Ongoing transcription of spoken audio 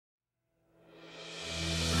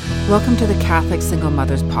Welcome to the Catholic Single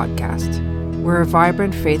Mothers Podcast. We're a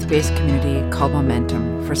vibrant faith-based community called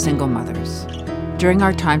Momentum for single mothers. During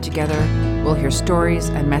our time together, we'll hear stories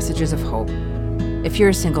and messages of hope. If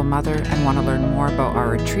you're a single mother and want to learn more about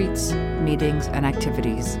our retreats, meetings, and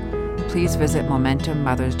activities, please visit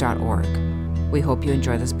momentummothers.org. We hope you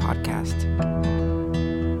enjoy this podcast.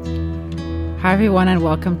 Hi, everyone, and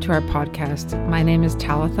welcome to our podcast. My name is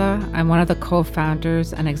Talitha. I'm one of the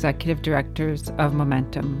co-founders and executive directors of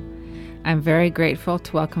Momentum. I'm very grateful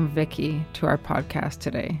to welcome Vicky to our podcast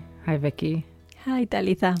today. Hi, Vicky. Hi,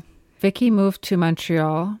 Talitha. Vicky moved to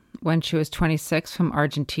Montreal when she was 26 from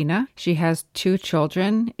Argentina. She has 2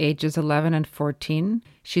 children, ages 11 and 14.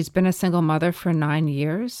 She's been a single mother for 9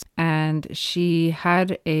 years, and she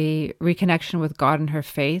had a reconnection with God and her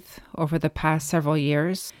faith over the past several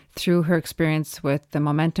years through her experience with the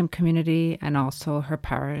Momentum community and also her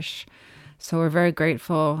parish. So we're very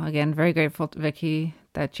grateful, Vicky,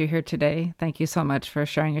 that you're here today. Thank you so much for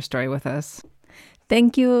sharing your story with us.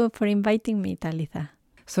 Thank you for inviting me, Talitha.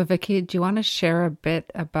 So Vicky, do you want to share a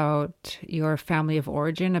bit about your family of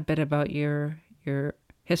origin, a bit about your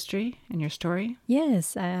history and your story?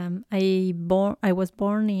 Yes, I was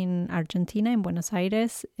born in Argentina, in Buenos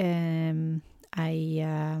Aires. I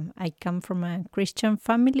come from a Christian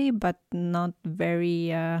family, but not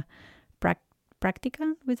very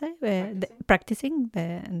practical. Practicing.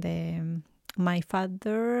 My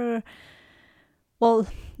father. Well,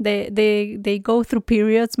 they go through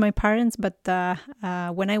periods, my parents, but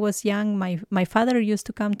when I was young, my father used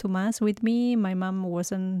to come to Mass with me. My mom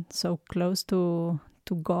wasn't so close to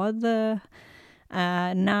God.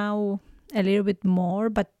 Now a little bit more,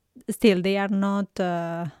 but still they are not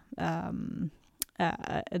a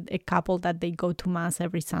couple that they go to Mass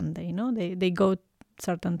every Sunday. You know, they go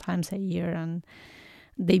certain times a year and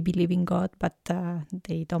they believe in God, but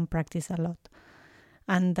they don't practice a lot.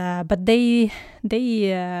 And but they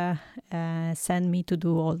send me to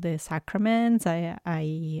do all the sacraments.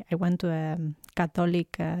 I went to a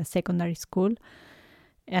Catholic secondary school,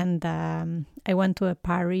 and I went to a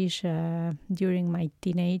parish during my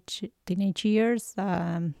teenage years.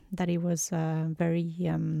 That it was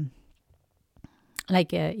very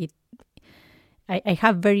I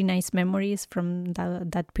have very nice memories from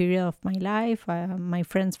that period of my life. My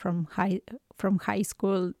friends from high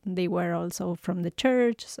school, they were also from the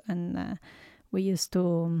church, and we used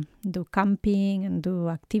to do camping and do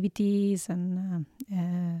activities, and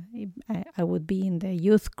I would be in the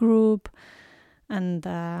youth group, and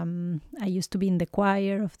I used to be in the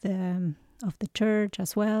choir of the church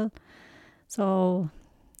as well. So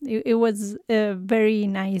it was a very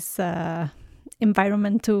nice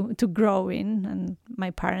environment to grow in, and my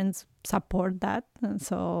parents support that, and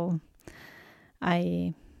so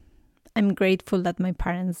I'm grateful that my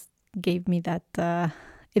parents gave me that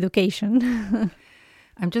education.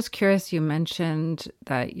 I'm just curious, you mentioned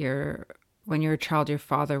that when you were a child, your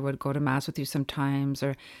father would go to Mass with you sometimes,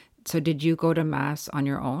 so did you go to Mass on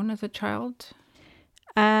your own as a child?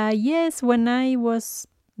 Yes, when I was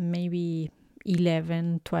maybe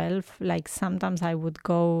 11, 12, like sometimes I would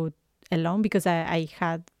go alone, because I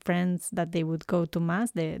had friends that they would go to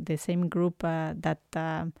Mass, the same group that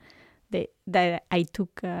I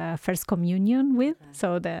took First Communion with. Okay.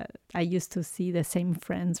 So that I used to see the same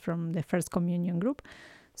friends from the First Communion group.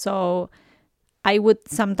 So I would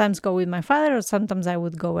sometimes go with my father, or sometimes I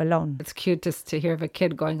would go alone. It's cute just to hear of a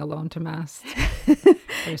kid going alone to Mass.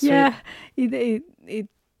 Yeah, it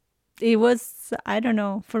was, I don't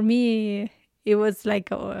know, for me it was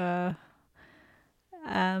like a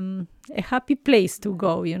happy place to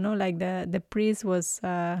go, you know, like the priest was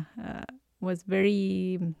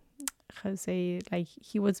very, how to say, like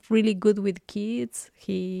he was really good with kids.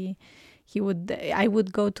 I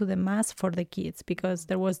would go to the Mass for the kids, because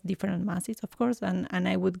there was different masses, of course, and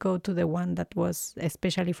I would go to the one that was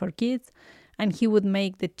especially for kids, and he would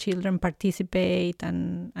make the children participate,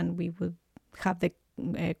 and we would have the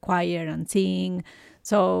choir and sing.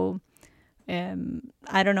 So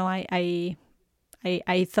I don't know, I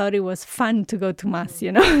thought it was fun to go to Mass,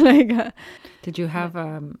 you know. Like, did you have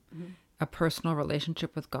a personal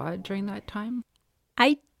relationship with God during that time?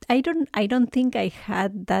 I don't think I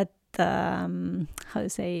had that how to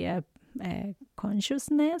say a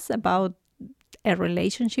consciousness about a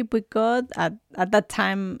relationship with God at that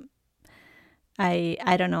time. I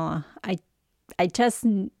don't know. I just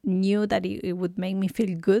knew that it would make me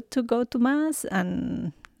feel good to go to Mass,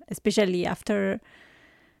 and especially after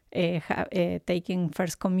taking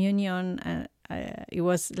First Communion, it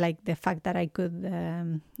was like the fact that I could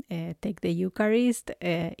take the Eucharist.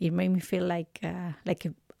 It made me feel like a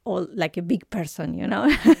big person, you know.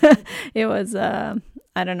 It was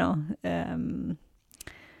I don't know.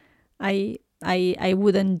 I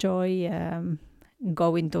would enjoy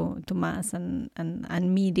going to mass and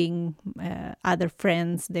meeting other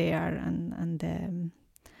friends there and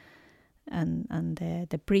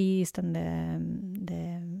the priest and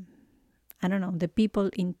the I don't know, the people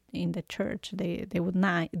in the church. They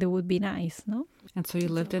would be nice, no? And so you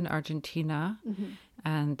lived in Argentina,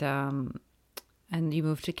 and you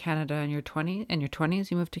moved to Canada in your 20s.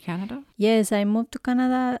 You moved to Canada. Yes, I moved to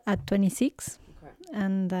Canada at 26, Okay.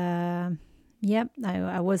 and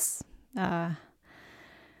I was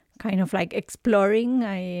kind of like exploring.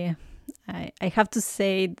 I have to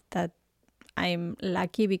say that I'm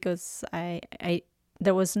lucky because I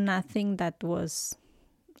there was nothing that was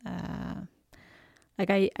like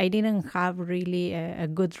I didn't have really a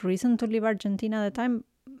good reason to leave Argentina at the time.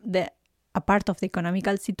 A part of the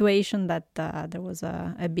economical situation that there was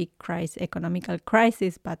a big economical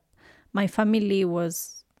crisis, but my family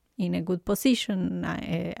was in a good position.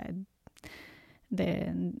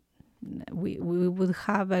 We would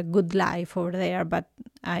have a good life over there, but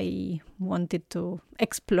I wanted to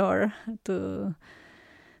explore to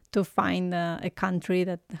find a country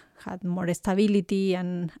that had more stability,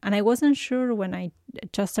 and I wasn't sure when I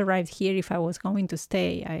just arrived here if I was going to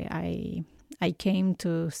stay. I came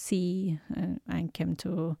to see, I came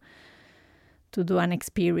to do an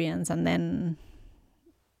experience, and then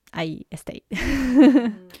I stayed.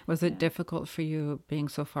 Was it difficult for you being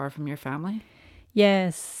so far from your family?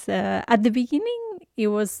 Yes, at the beginning it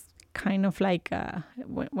was kind of like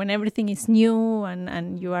when everything is new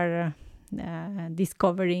and you are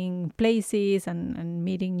discovering places and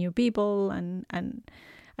meeting new people, and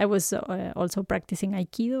I was also practicing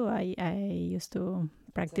Aikido. I used to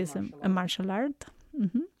practice a martial art,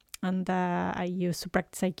 and I used to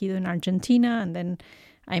practice Aikido in Argentina, and then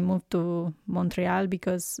I moved to Montreal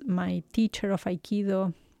because my teacher of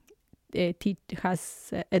Aikido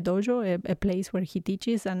has a dojo, a place where he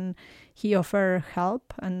teaches, and he offered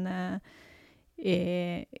help, and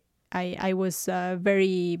I was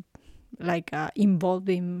very involved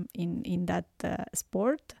in that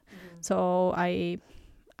sport. So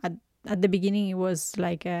at the beginning it was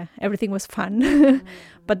like everything was fun,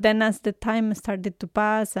 but then as the time started to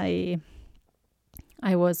pass, I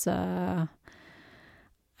was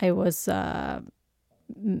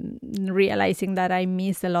realizing that I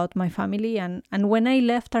missed a lot my family, and when I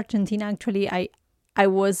left Argentina, actually I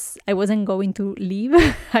wasn't going to leave.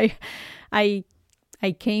 I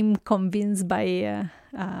came convinced by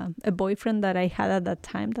a boyfriend that I had at that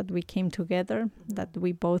time, that we came together, that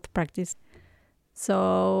we both practiced.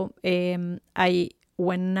 So when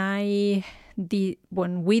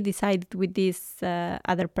we decided with this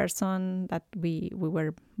other person that we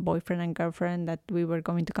were boyfriend and girlfriend, that we were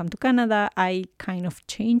going to come to Canada, I kind of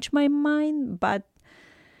changed my mind, but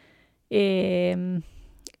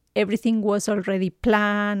everything was already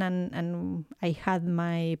planned, and I had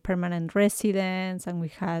my permanent residence, and we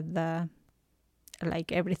had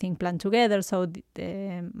everything planned together. So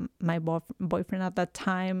my boyfriend at that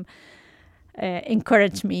time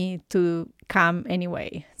encouraged me to come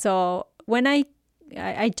anyway. So when I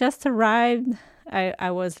just arrived,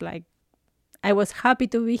 I was like, I was happy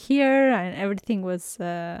to be here, and everything was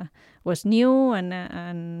new, and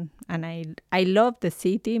I love the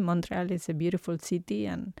city. Montreal is a beautiful city,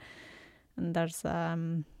 and there's a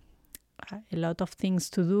lot of things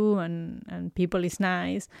to do, and people is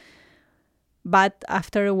nice. But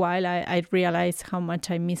after a while, I realized how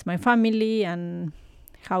much I miss my family, and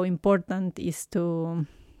how important is to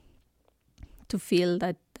feel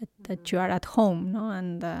that you are at home, no?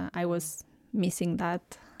 And I was missing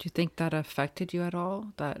that. Do you think that affected you at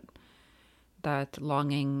all? That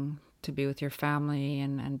longing to be with your family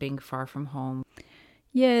and being far from home?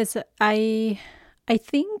 Yes, I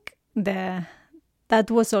think that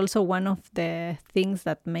was also one of the things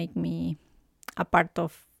that make me a part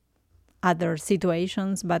of other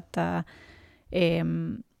situations, but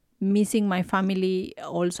missing my family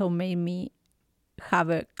also made me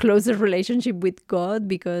have a closer relationship with God,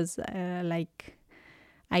 because I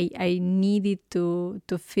needed to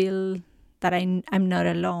feel that I'm not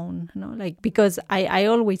alone, you know, because I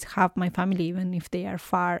always have my family, even if they are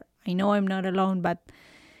far. I know I'm not alone, but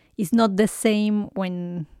it's not the same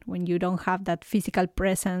when you don't have that physical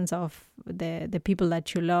presence of the people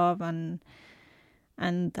that you love, and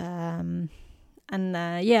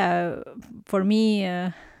for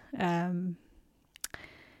me,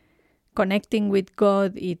 connecting with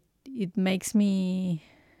God, it makes me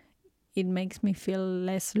feel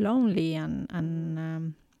less lonely, and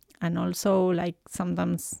also, like,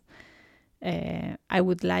 sometimes I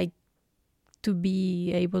would like to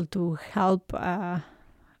be able to help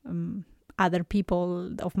other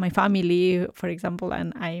people of my family, for example,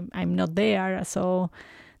 and I'm not there. So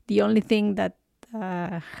the only thing that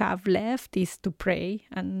have left is to pray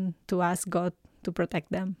and to ask God to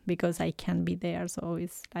protect them, because I can't be there. So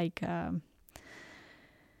it's like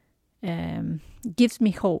gives me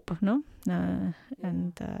hope, no?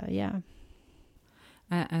 Yeah.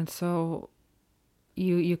 And so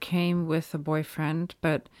you came with a boyfriend,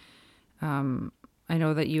 but I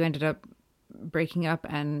know that you ended up breaking up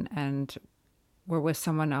and were with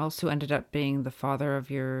someone else who ended up being the father of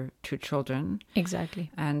your two children. Exactly.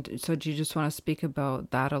 And so do you just want to speak about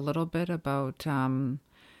that a little bit, about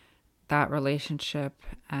that relationship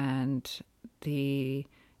and the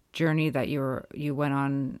journey that you went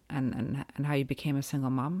on and how you became a single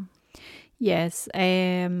mom? Yes.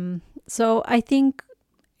 So I think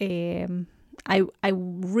I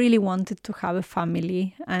really wanted to have a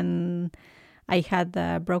family, and I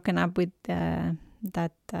had broken up with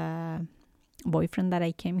that boyfriend that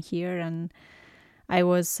I came here, and I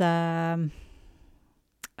was I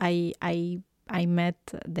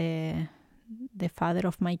met the father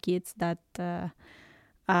of my kids that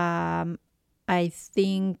I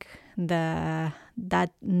think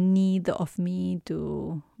that need of me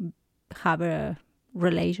to have a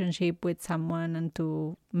relationship with someone and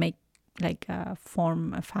to make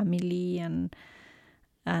form a family and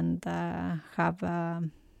have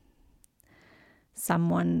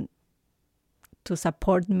someone to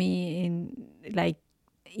support me in it.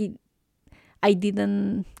 I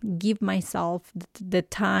didn't give myself the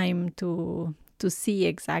time to see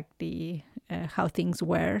exactly how things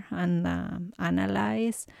were and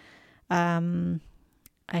analyze. I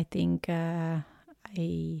think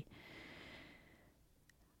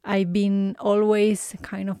I've been always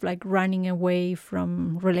kind of like running away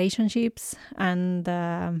from relationships, and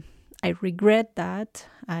I regret that.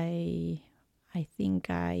 I think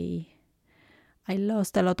I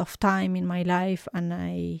lost a lot of time in my life, and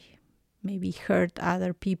I maybe hurt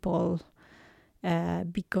other people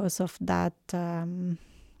because of that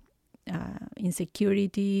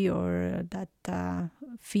insecurity or that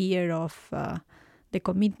fear of the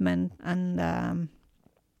commitment.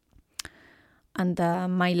 And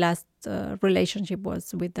my last relationship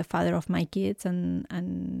was with the father of my kids,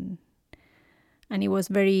 and it was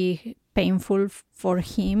very painful for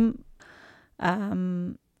him.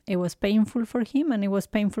 It was painful for him, and it was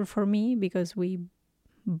painful for me, because we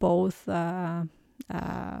both hurt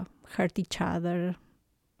each other,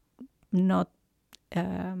 not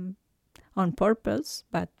on purpose,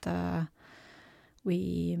 but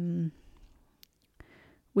we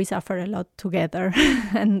suffer a lot together,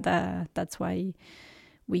 and that's why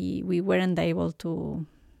we weren't able to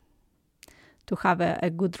have a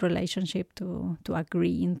good relationship, to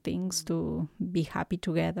agree in things, to be happy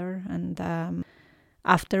together. And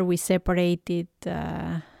after we separated,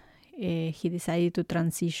 he decided to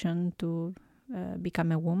transition to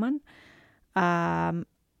become a woman. And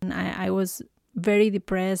I was very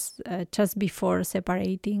depressed just before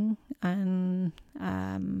separating, and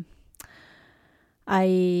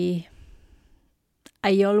I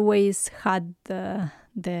always had the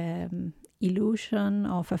illusion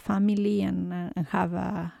of a family and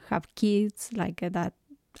have kids like that.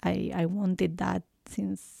 I wanted that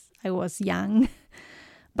since I was young,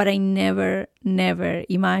 but I never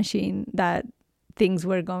imagined that things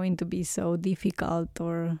were going to be so difficult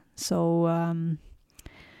or so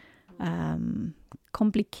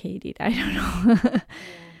complicated. I don't know.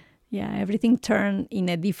 Yeah, everything turned in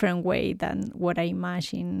a different way than what I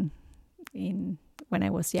imagined when I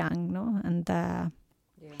was young, no? And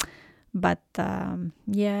but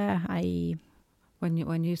I.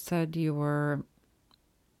 When you said you were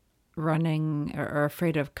running or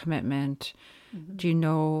afraid of commitment, mm-hmm. Do you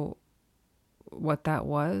know what that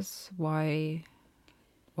was? Why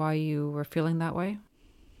you were feeling that way?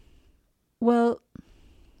 Well,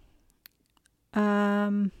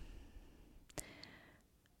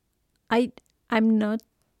 I'm not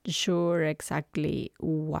sure exactly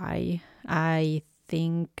why. I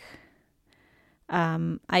think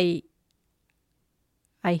I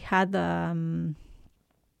had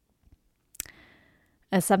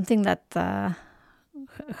something that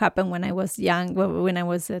happened when I was young, when I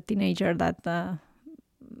was a teenager, that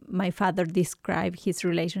my father described his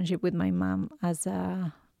relationship with my mom as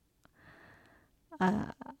a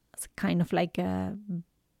kind of like a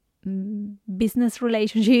business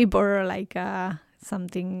relationship, or like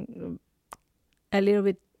something a little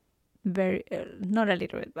bit very not a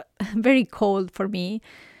little bit, but very cold for me.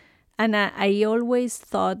 And I always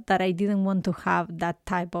thought that I didn't want to have that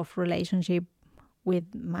type of relationship with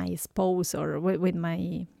my spouse or with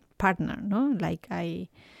my partner, no? Like I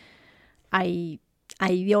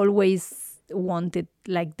always wanted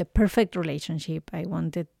like the perfect relationship. I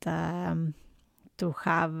wanted to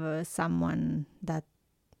have someone that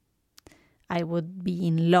I would be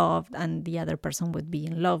in love and the other person would be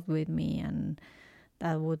in love with me, and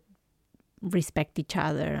that would respect each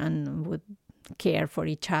other and would care for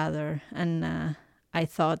each other. And I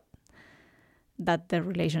thought that the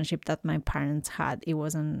relationship that my parents had, it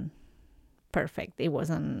wasn't perfect. It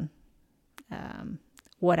wasn't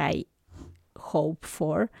what I hoped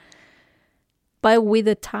for. But with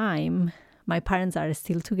the time, my parents are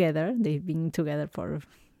still together. They've been together for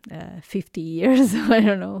 50 years, I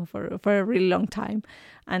don't know, for a really long time.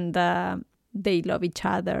 And they love each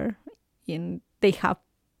other. And they have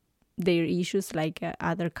their issues like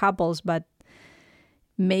other couples. But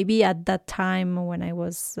maybe at that time when I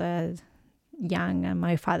was young and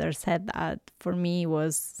my father said that, for me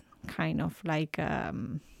was kind of like, I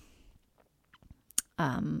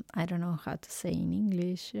don't know how to say in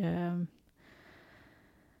English.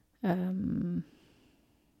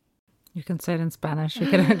 You can say it in Spanish. You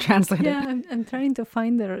can translate yeah, it. I'm trying to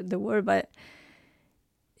find the word, but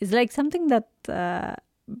it's like something that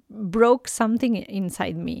broke something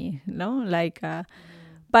inside me, like.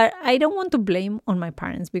 But I don't want to blame on my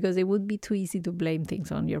parents, because it would be too easy to blame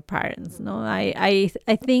things on your parents. No, I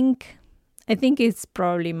think it's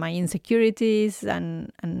probably my insecurities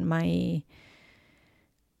and my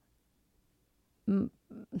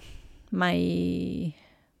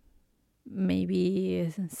maybe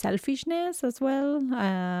selfishness as well.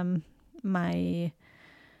 My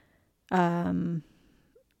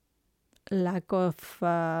lack of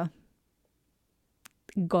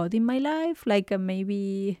God in my life, like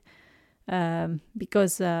maybe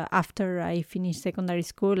because after I finished secondary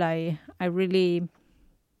school, I really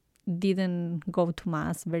didn't go to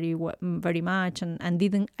mass very much, and I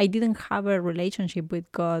didn't have a relationship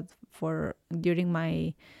with God for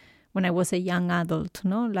when I was a young adult,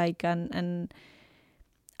 like and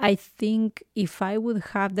I think if I would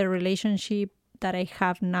have the relationship that I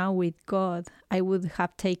have now with God, I would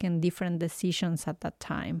have taken different decisions at that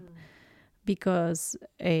time. Because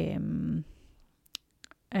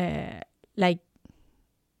like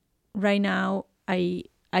right now I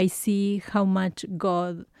see how much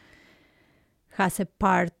God has a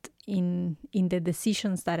part in the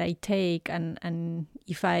decisions that I take, and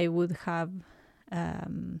if I would have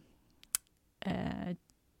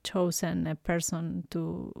chosen a person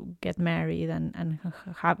to get married and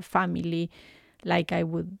have a family, like I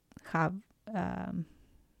would have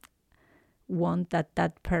want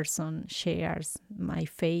that person shares my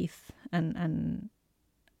faith, and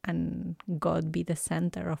God be the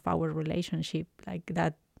center of our relationship, like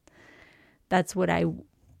that. That's what I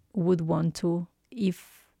would want to,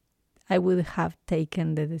 if I would have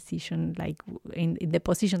taken the decision like in the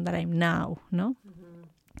position that I'm now, no?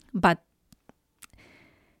 But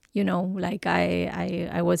like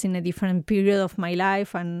I was in a different period of my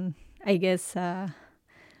life, and I guess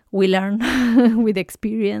we learn with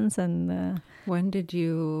experience. And when did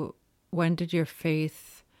your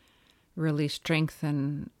faith really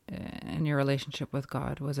strengthen in your relationship with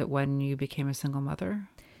God? Was it when you became a single mother?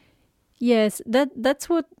 Yes, that's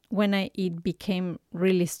when it became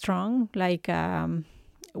really strong. Like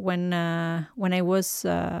when I was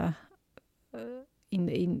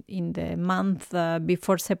in the month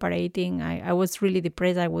before separating, I was really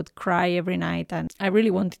depressed. I would cry every night, and I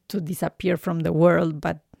really wanted to disappear from the world,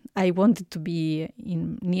 but I wanted to be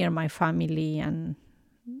near my family and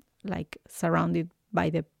like surrounded by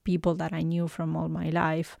the people that I knew from all my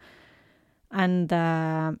life, and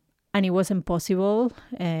it wasn't possible.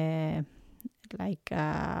 And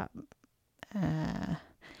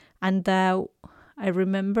I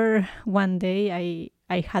remember one day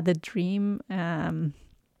I had a dream. I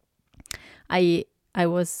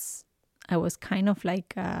was kind of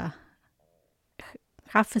like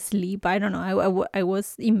half asleep. I don't know. I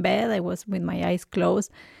was in bed. I was with my eyes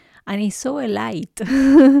closed, and I saw a light.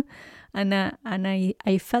 And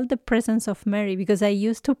I felt the presence of Mary, because I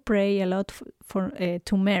used to pray a lot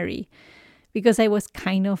to Mary, because I was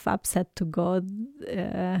kind of upset to God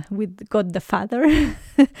with God the Father,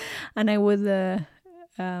 and I would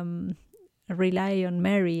rely on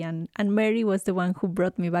Mary, and Mary was the one who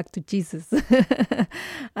brought me back to Jesus. So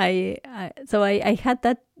I had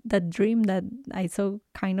that dream that I saw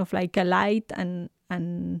kind of like a light, and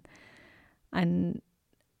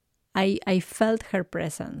I felt her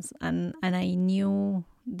presence, and I knew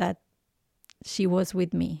that she was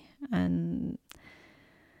with me, and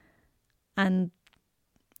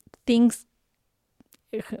things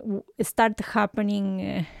start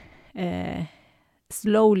happening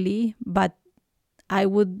slowly, but I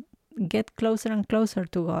would get closer and closer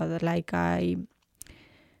to God. Like after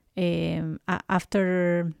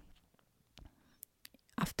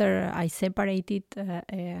I separated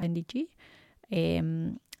NDG,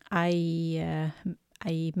 I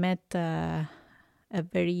met a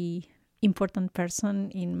very important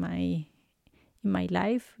person in my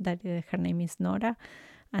life. That her name is Nora,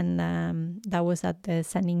 and that was at the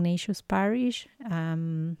San Ignatius Parish.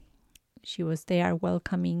 She was there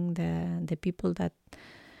welcoming the people that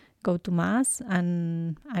go to Mass,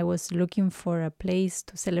 and I was looking for a place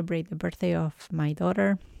to celebrate the birthday of my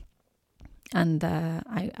daughter, and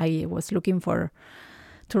I was looking to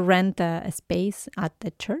rent a space at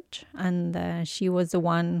the church, and she was the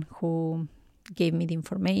one who gave me the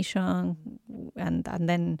information, and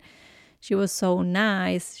then she was so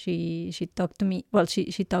nice. She talked to me. Well,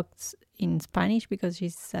 she talks in Spanish because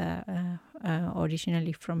she's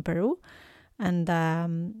originally from Peru, and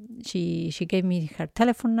she gave me her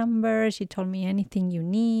telephone number. She told me anything you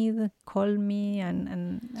need, call me,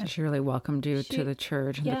 and so she really welcomed you to the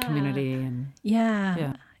church and the community, and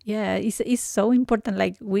yeah, it's so important.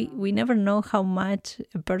 Like we never know how much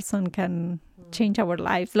a person can change our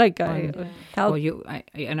lives. Like help. Well, I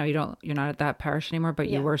know you're not at that parish anymore, but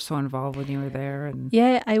you were so involved when you were there, and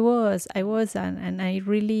yeah, I was, and I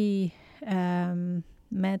really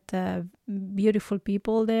met beautiful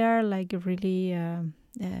people there, like really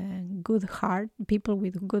good heart people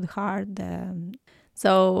with good heart.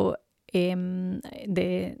 So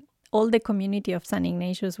all the community of San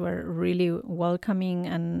Ignatius were really welcoming,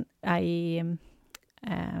 and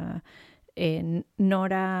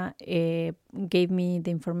Nora gave me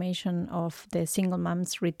the information of the Single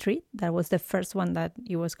Moms Retreat. That was the first one that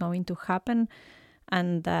it was going to happen,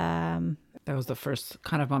 and that was the first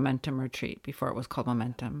kind of Momentum retreat before it was called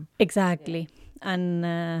Momentum. Exactly. And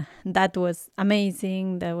that was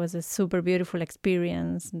amazing. That was a super beautiful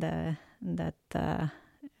experience that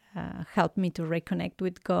helped me to reconnect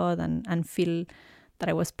with God and feel that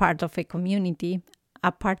I was part of a community,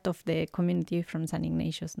 a part of the community from San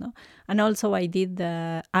Ignatius. No? And also I did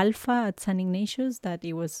the Alpha at San Ignatius, that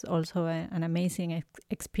it was also an amazing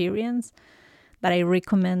experience that I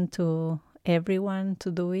recommend to everyone to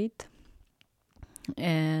do it.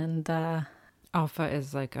 And Alpha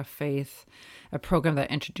is like a program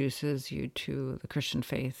that introduces you to the Christian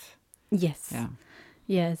faith. Yes. Yeah.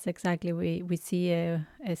 Yes, exactly. We see a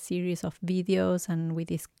series of videos, and we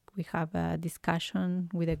have a discussion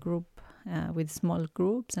with a group, with small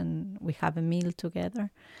groups, and we have a meal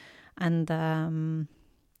together. And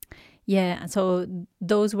so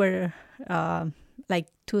those were like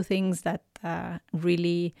two things that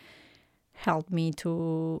really helped me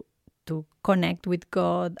to connect with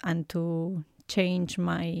God and to change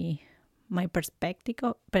my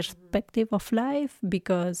perspective of life,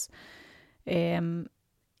 because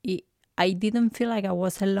I didn't feel like I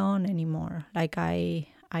was alone anymore. Like I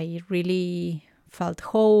really felt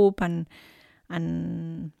hope, and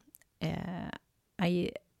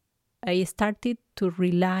I started to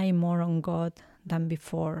rely more on God than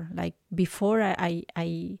before. Like before, I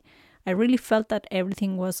really felt that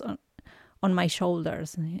everything was on my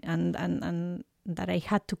shoulders, and that I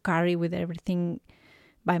had to carry with everything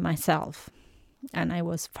by myself. And I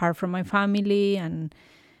was far from my family, and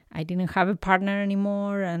I didn't have a partner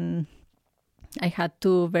anymore, and I had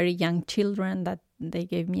two very young children that they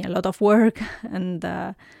gave me a lot of work. And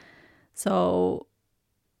so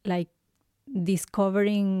like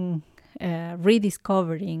rediscovering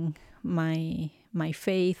my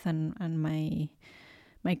faith and my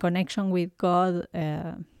connection with God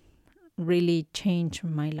really changed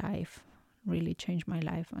my life.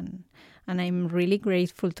 And I'm really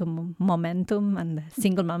grateful to Momentum and the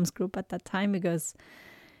Single Moms group at that time, because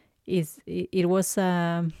it was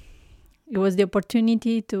the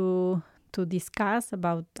opportunity to discuss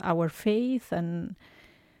about our faith, and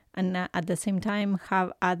at the same time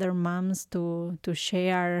have other moms to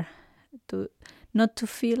share, to not to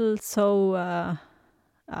feel so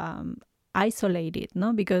isolated,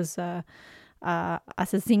 no? Because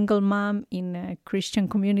as a single mom in a Christian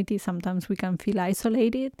community, sometimes we can feel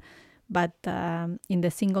isolated. But in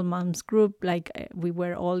the Single Moms group, like we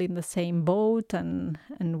were all in the same boat, and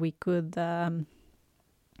we could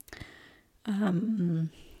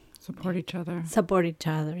support each other.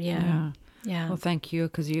 Yeah. Well, thank you,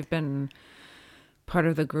 because you've been part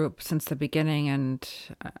of the group since the beginning, and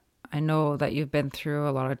I know that you've been through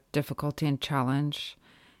a lot of difficulty and challenge,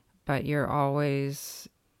 but you're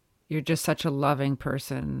just such a loving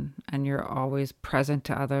person, and you're always present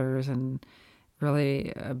to others, and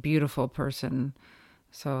really a beautiful person.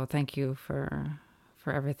 So thank you for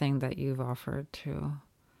for everything that you've offered to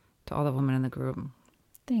all the women in the group.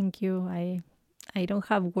 Thank you. I don't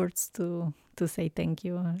have words to say thank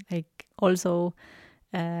you. Like also,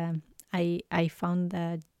 I found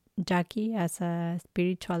Jackie as a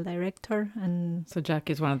spiritual director, and So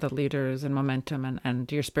Jackie's one of the leaders in Momentum,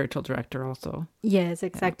 and your spiritual director also. yes,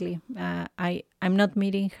 exactly. I'm not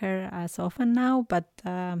meeting her as often now, but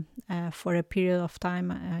for a period of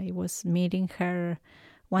time I was meeting her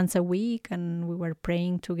once a week, and we were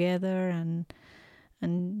praying together, and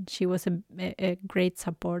she was a great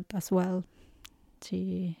support as well.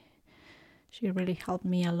 She really helped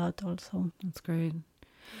me a lot also. That's great.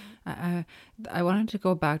 I wanted to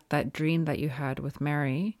go back to that dream that you had with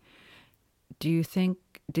Mary. Did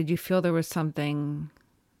you feel there was something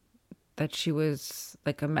that she was,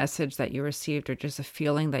 like a message that you received, or just a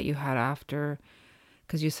feeling that you had after?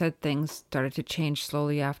 Because you said things started to change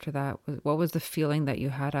slowly after that. What was the feeling that you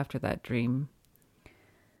had after that dream?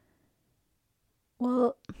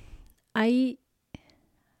 Well, I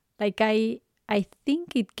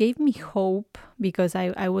think it gave me hope, because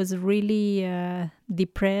I was really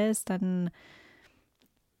depressed, and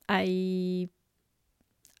I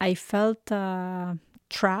felt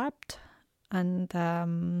trapped,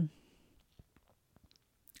 and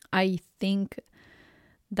I think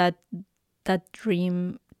that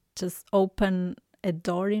dream just opened a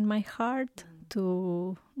door in my heart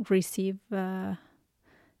to receive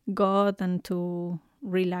God and to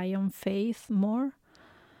rely on faith more.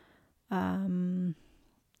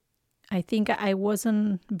 I think I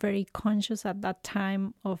wasn't very conscious at that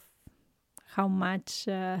time of how much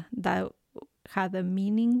that had a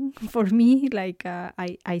meaning for me. Like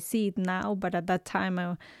I see it now, but at that time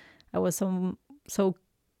I was so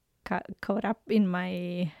caught up in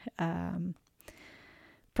my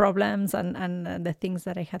problems and the things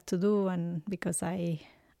that I had to do, and because I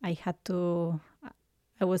had to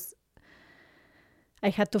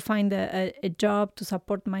find a job to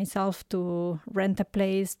support myself, to rent a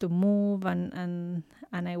place, to move, and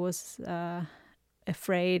I was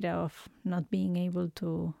afraid of not being able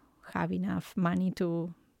to have enough money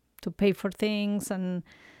to pay for things, and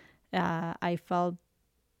I felt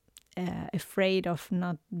afraid of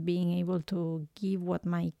not being able to give what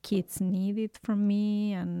my kids needed from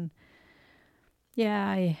me, and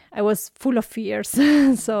yeah, I was full of fears.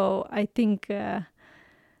 So I think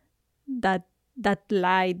that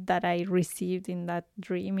light that I received in that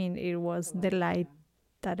dream, it was the light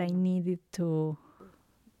that I needed to,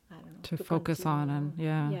 I don't know, To focus on, and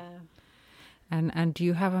yeah. Yeah. And do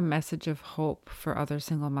you have a message of hope for other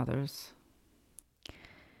single mothers?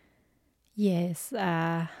 Yes.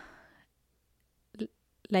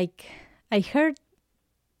 Like I heard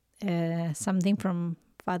something from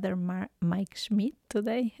Father Mike Schmidt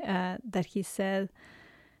today, that he said,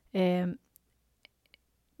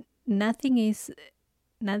 nothing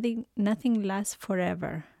lasts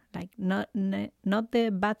forever. Like not the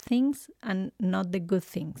bad things and not the good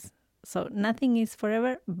things. So nothing is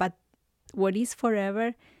forever, but what is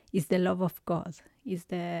forever is the love of God, is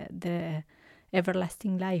the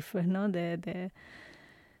everlasting life.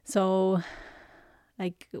 So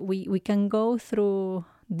like we can go through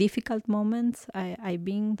difficult moments. I've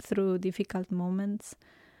been through difficult moments,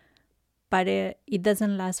 but it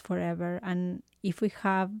doesn't last forever. And if we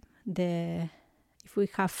have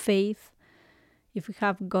faith, if we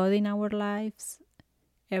have God in our lives,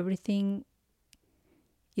 everything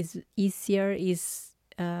is easier. Is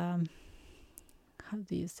how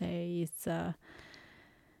do you say?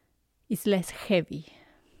 It's less heavy.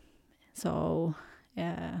 So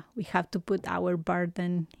we have to put our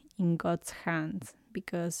burden in God's hands,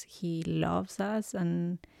 because He loves us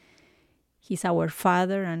and He's our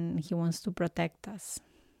Father and He wants to protect us.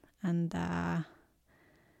 And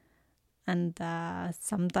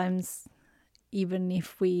sometimes, even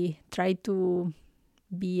if we try to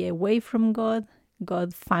be away from God,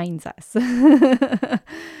 God finds us.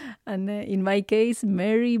 And in my case,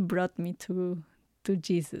 Mary brought me to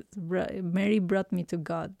Jesus. Mary brought me to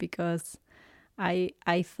God, because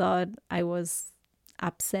I thought I was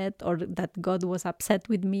upset, or that God was upset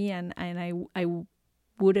with me, and I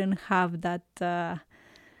wouldn't have that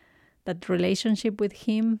relationship with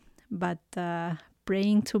Him. But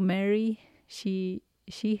praying to Mary, she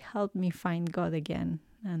helped me find God again,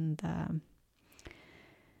 and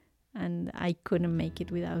I couldn't make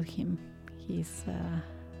it without Him. He's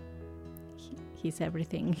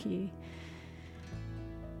everything.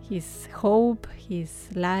 He's hope. He's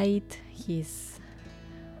light. He's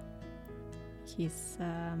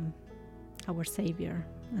our Savior,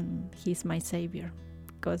 and He's my Savior,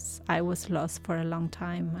 because I was lost for a long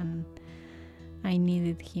time and I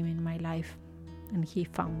needed Him in my life. and he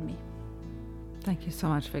found me. Thank you so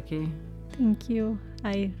much, Vicky. Thank you.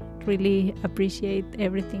 I really appreciate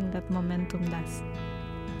everything that Momentum does.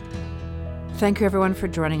 Thank you, everyone, for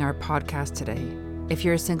joining our podcast today. If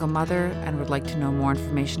you're a single mother and would like to know more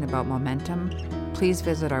information about Momentum, please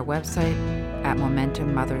visit our website at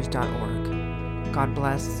momentummothers.org. God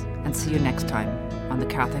bless, and see you next time on the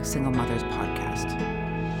Catholic Single Mothers Podcast.